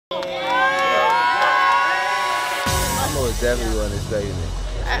definitely wasn't expecting it.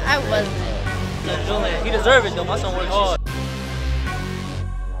 I wasn't. Julian, he deserved it though. My son worked hard.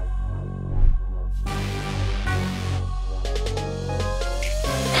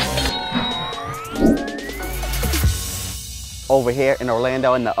 Over here in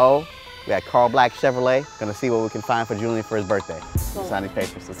Orlando in the O, we got Carl Black Chevrolet. Gonna see what we can find for Julian for his birthday. Sign these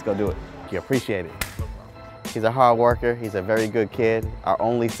papers, let's go do it. You appreciate it. He's a hard worker, he's a very good kid. Our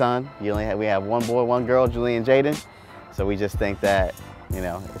only son, we have one boy, one girl, Julian and Jaden. So we just think that, you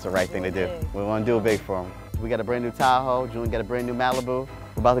know, it's the right thing to do. We wanna do it big for him. We got a brand new Tahoe, Julian got a brand new Malibu.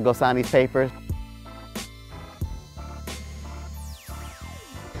 We're about to go sign these papers.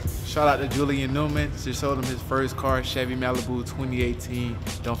 Shout out to Julian Newman. Just sold him his first car, Chevy Malibu 2018.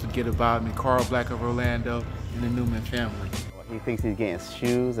 Don't forget about me, Carl Black of Orlando and the Newman family. He thinks he's getting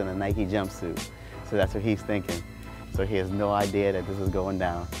shoes and a Nike jumpsuit. So that's what he's thinking. So he has no idea that this is going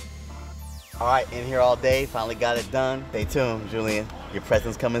down. All right, in here all day, finally got it done. Stay tuned, Julian. Your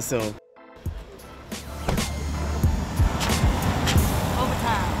present's coming soon.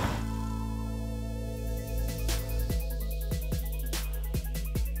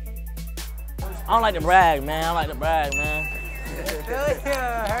 I don't like to brag, man. I don't like to brag, man.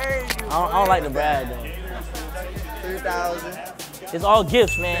 I don't like to brag, though. 3,000. It's all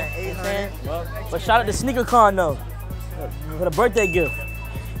gifts, man. 800. But shout out to Sneaker Con, though, for the birthday gift.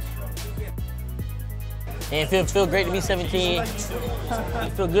 And it feel great to be 17. It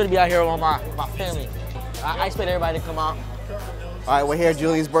feel good to be out here with my family. I expect everybody to come out. All right, we're here,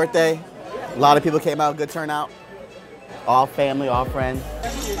 Julian's birthday. A lot of people came out, good turnout. All family, all friends.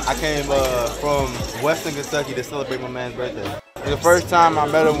 I came from Western Kentucky to celebrate my man's birthday. And the first time I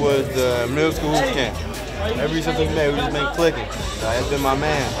met him was the middle school camp. Ever since we met, we just been clicking. So that's been my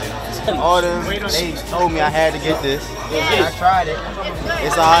man. All them, they told me I had to get this. I tried it.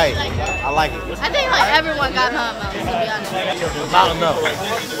 It's all right. I like it. I think like everyone got mine, to be honest. Not enough.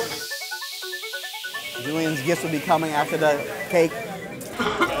 Julian's gifts will be coming after the cake.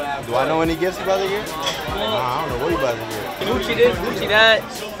 Do I know any gifts about to get? I don't know what he about to get. Gucci this, Gucci that,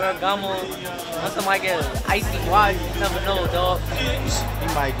 Ferragamo. That's might get icy watch. You never know, dog. He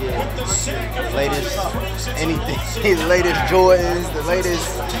might get the latest anything. The latest Jordans, the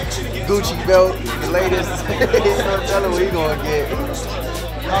latest Gucci belt, the latest. Don't tell him what he gonna get.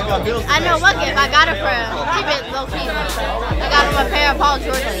 I know what gift. I got it for him. Keep it low key. I got him a pair of Paul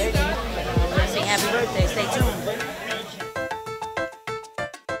Jordans. Say happy birthday. Stay tuned.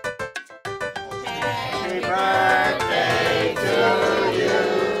 Happy birthday to you.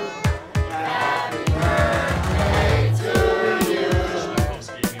 Happy birthday to you.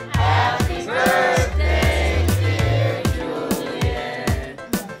 Happy birthday, dear Julian.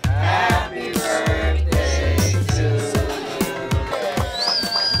 Happy birthday to you.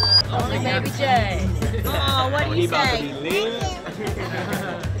 Only baby J. Oh, what do you say?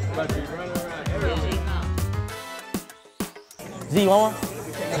 Z, you want one?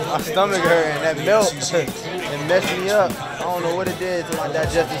 My stomach hurt and that milk it messed me up. I don't know what it did to my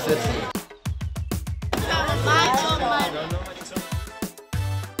digestive system.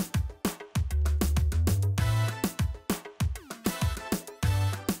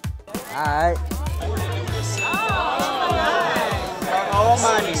 Alright. All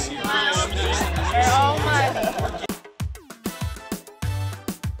money. All money.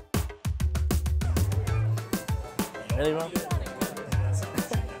 Ready, bro?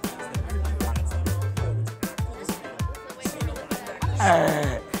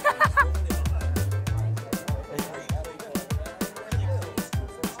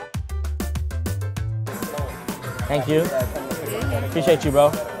 Thank you. Appreciate you,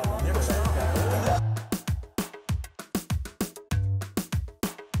 bro.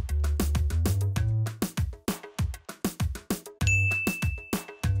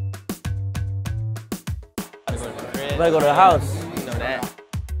 Better go to the house. You know that.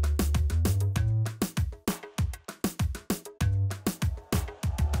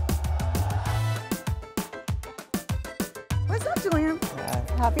 What's up, Julian?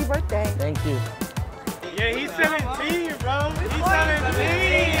 Happy birthday. Thank you. Yeah, he's 17, bro. He's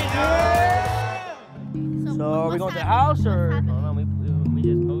 17. So are we going to the house or? No, we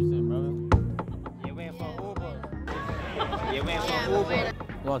just posted, brother. Yeah, waiting for Uber. Yeah, waiting for Uber.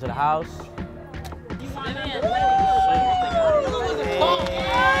 Going to the house.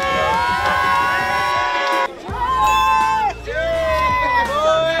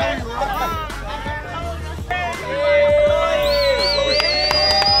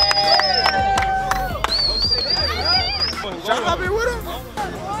 Y'all happy with him?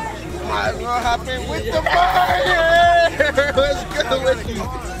 Might as well hop in with the fire. What's good with you?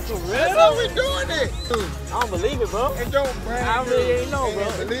 That's how we doing it. I don't believe it, bro. It don't brand I really ain't know, bro.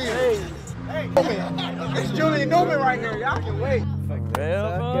 Believe Hey. it. Hey, it's Julian Newman right here. Y'all can wait.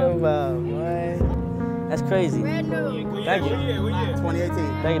 Real, bro? That's crazy. Brand new. Thank you.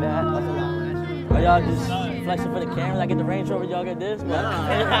 2018. Thank you, Dad. Are y'all just flexing for the cameras? I get the Range Rover, y'all get this?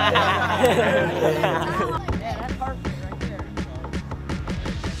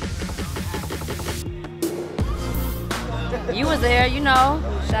 You was there, you know.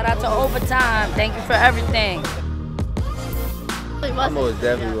 Shout out to Overtime. Thank you for everything. I most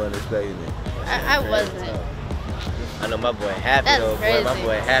definitely wasn't expecting it. I wasn't. I know my boy happy That's though. crazy. Boy, my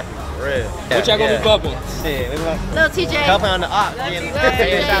boy happy for real. What y'all gonna be bumping? Shit, we Little TJ. helping on the op. Yeah,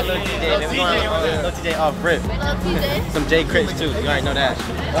 TJ. shout out Lil TJ. Then we going Lil TJ off rip. Little TJ. Some J Crits too. You already know that.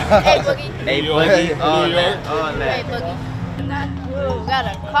 Hey, Boogie. Hey Boogie, all that, all Hey, that. Boogie. Ooh, got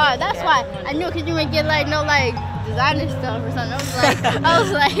a car. That's why I knew because you would get like no like designer stuff or something. I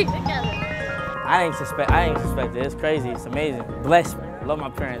was like. I ain't suspect it. It's crazy. It's amazing. Blessed. Love my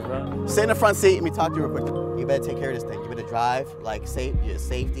parents, bro. Sit in the front seat and me talk to you real quick. You better take care of this thing. You better drive like your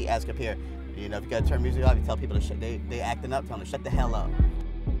safety as compared. You know, if you gotta turn music off, you tell people to shut. They acting up. Tell them to shut the hell up.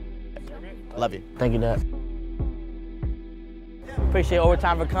 I love you. Thank you, Dad. Appreciate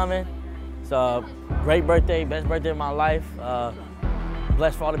Overtime for coming. It's a great birthday, best birthday of my life.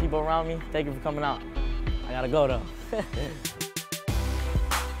 Blessed for all the people around me. Thank you for coming out. I gotta go though.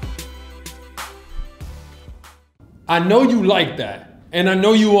 I know you like that, and I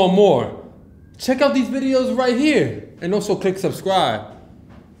know you want more. Check out these videos right here, and also click subscribe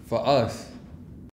for us.